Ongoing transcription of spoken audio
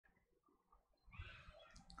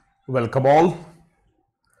Welcome all.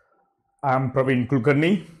 I'm Praveen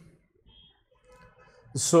Kulkarni.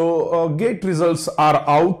 GATE results are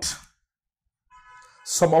out.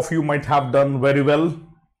 Some of you might have done very well,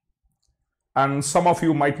 and some of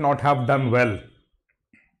you might not have done well.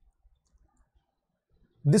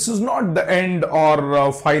 This is not the end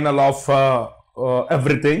or final of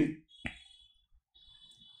everything.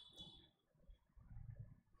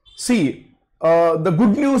 See, the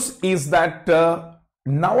good news is that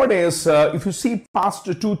nowadays, if you see past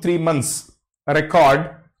 2-3 months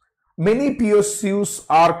record, many PSUs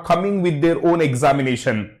are coming with their own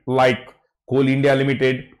examination like Coal India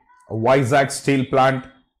Limited, Vizag Steel Plant,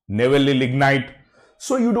 Naval Lignite.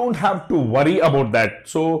 So you don't have to worry about that.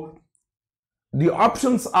 So the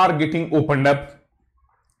options are getting opened up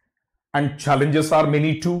and challenges are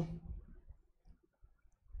many too.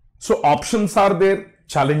 So options are there,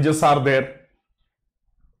 challenges are there.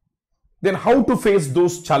 Then how to face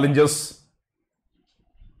those challenges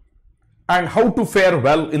and how to fare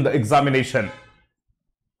well in the examination.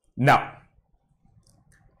 Now,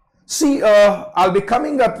 see, I'll be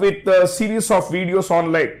coming up with a series of videos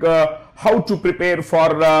on how to prepare for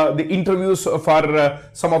the interviews for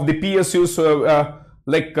some of the PSUs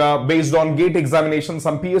based on GATE examination.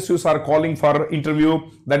 Some PSUs are calling for interview,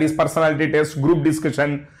 that is personality test, group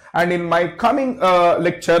discussion. And in my coming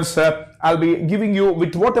lectures, I'll be giving you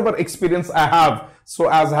with whatever experience I have. So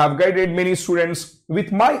as I have guided many students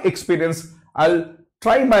with my experience, I'll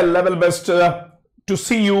try my level best to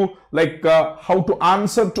see you how to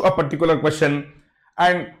answer to a particular question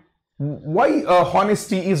and why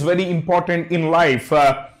honesty is very important in life.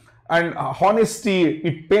 And honesty,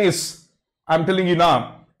 it pays. I'm telling you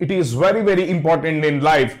now, it is very, very important in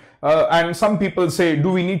life. And some people say,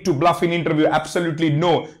 do we need to bluff in interview? Absolutely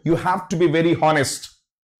no. You have to be very honest.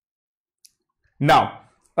 Now,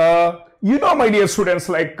 my dear students,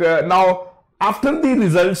 now after the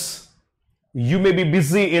results, you may be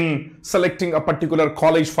busy in selecting a particular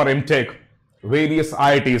college for MTech, various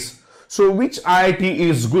IITs. So which IIT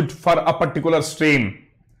is good for a particular stream?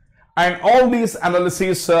 And all these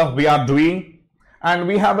analyses we are doing. And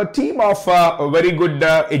we have a team of very good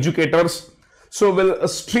educators. So we'll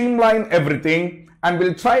streamline everything and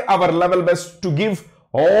we'll try our level best to give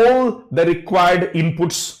all the required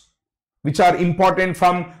inputs which are important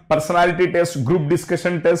from personality test, group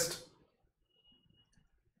discussion test.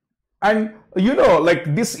 And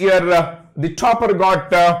this year the topper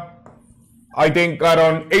got I think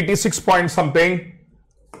around 86 point something,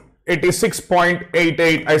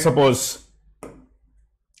 86.88 I suppose.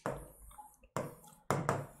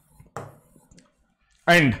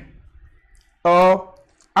 And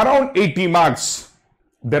around 80 marks,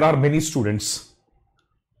 there are many students.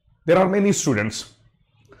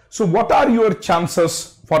 So what are your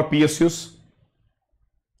chances for PSUs?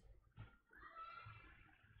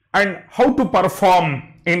 And how to perform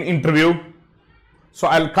in interview? So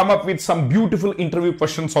I'll come up with some beautiful interview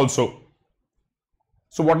questions also.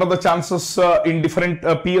 So what are the chances in different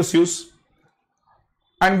PSUs?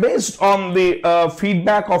 And based on the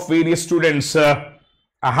feedback of various students,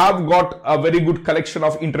 I have got a very good collection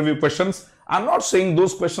of interview questions. I'm not saying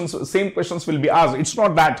those questions, same questions will be asked. It's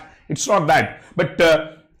not that.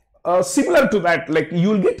 But similar to that,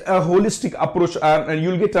 you'll get a holistic approach and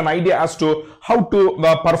you'll get an idea as to how to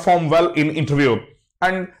perform well in interview.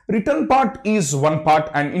 And written part is one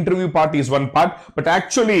part and interview part is one part. But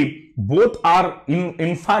actually, both are,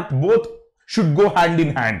 in fact, both should go hand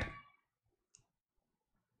in hand.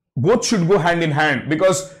 Both should go hand in hand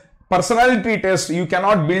because personality test you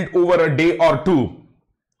cannot build over a day or two.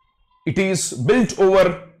 It is built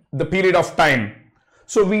over the period of time.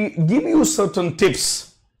 So we give you certain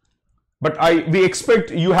tips, but we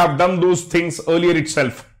expect you have done those things earlier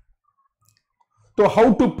itself. So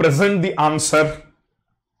how to present the answer,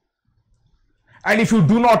 and if you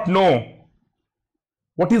do not know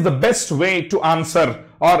what is the best way to answer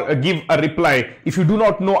or give a reply, if you do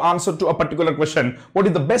not know answer to a particular question, what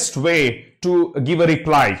is the best way to give a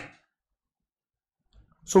reply?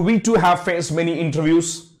 So we too have faced many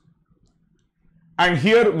interviews, and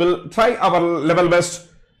here we'll try our level best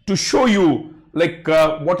to show you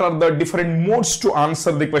what are the different modes to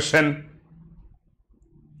answer the question.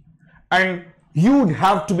 And you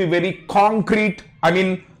have to be very concrete,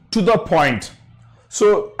 to the point.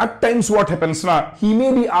 So at times what happens now, he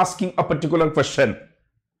may be asking a particular question,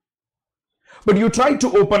 but you try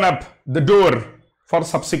to open up the door for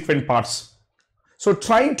subsequent parts. So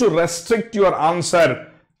try to restrict your answer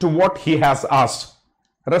to what he has asked.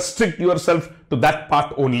 Restrict yourself to that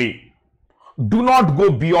part only. Do not go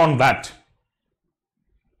beyond that.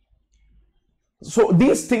 So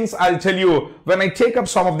these things I'll tell you when I take up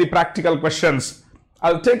some of the practical questions.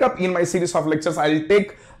 I'll take up in my series of lectures, I'll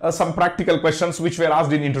take some practical questions which were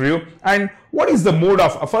asked in interview. And what is the mode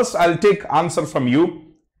of, first I'll take answer from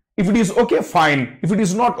you. If it is okay, fine. If it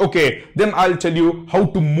is not okay, then I'll tell you how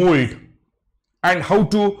to mold and how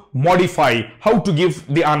to modify, how to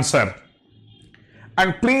give the answer.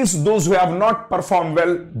 And please, those who have not performed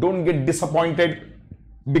well, don't get disappointed,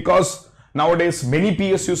 because nowadays many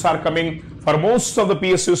PSUs are coming. For most of the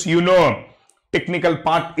PSUs, you know, technical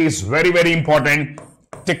part is very, very important.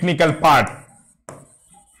 Technical part.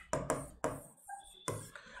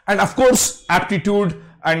 And of course, aptitude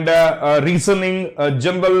and reasoning,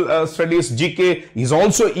 general studies, GK is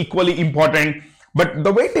also equally important. But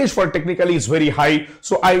the weightage for technical is very high.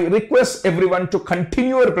 So I request everyone to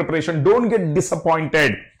continue your preparation. Don't get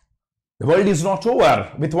disappointed. The world is not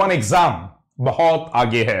over with one exam. Bahut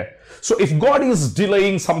aage hai. So if God is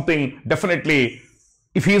delaying something, definitely,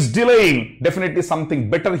 if he is delaying, definitely something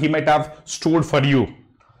better he might have stored for you.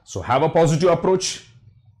 So have a positive approach.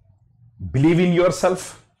 Believe in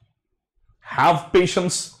yourself. Have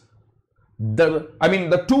patience.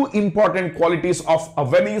 The two important qualities of a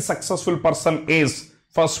very successful person is,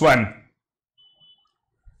 first one,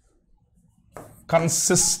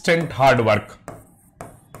 consistent hard work.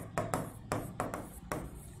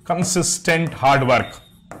 Consistent hard work.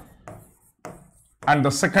 And the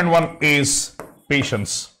second one is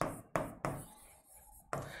patience.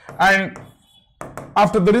 And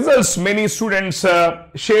after the results, many students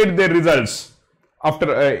shared their results. After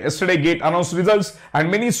yesterday GATE announced results,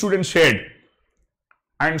 and many students shared,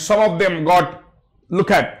 and some of them got,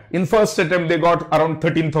 look at, in first attempt they got around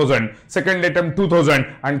 13,000, second attempt 2,000,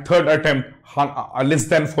 and third attempt less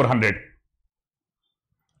than 400.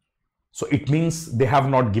 So it means they have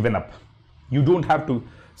not given up. You don't have to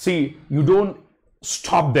see, you don't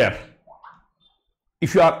stop there.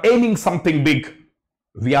 If you are aiming something big,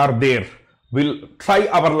 we are there. We'll try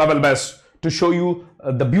our level best to show you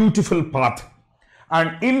the beautiful path.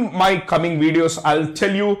 And in my coming videos, I'll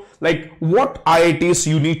tell you like what IITs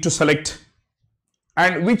you need to select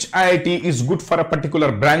and which IIT is good for a particular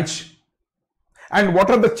branch, and what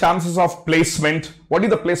are the chances of placement, what is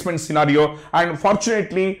the placement scenario. And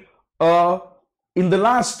fortunately, in the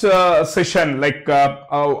last session, like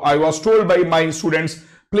I was told by my students,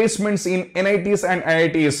 placements in NITs and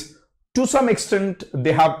IITs to some extent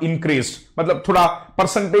they have increased. मतलब थोड़ा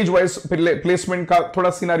percentage wise placement का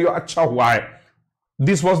थोड़ा scenario अच्छा हुआ है.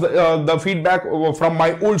 This was the feedback from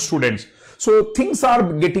my old students. So things are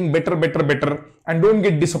getting better, and don't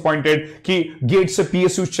get disappointed कि GATE से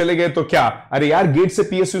PSUs चले गए तो क्या? अरे यार GATE से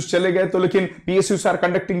PSUs चले गए तो लेकिन PSUs are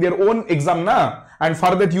conducting their own exam ना, and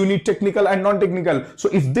for that you need technical and non-technical. So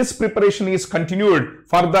if this preparation is continued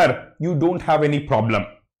further, you don't have any problem.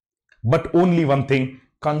 But only one thing,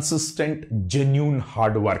 consistent, genuine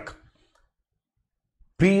hard work.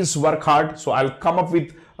 Please work hard. So I'll come up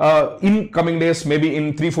with in coming days, maybe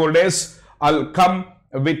in 3-4 days, I'll come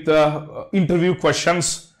with interview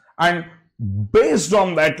questions, and based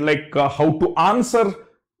on that, like how to answer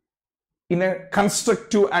in a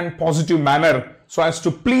constructive and positive manner so as to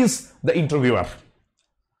please the interviewer.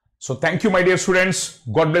 So thank you, my dear students.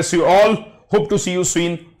 God bless you all. Hope to see you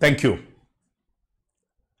soon. Thank you.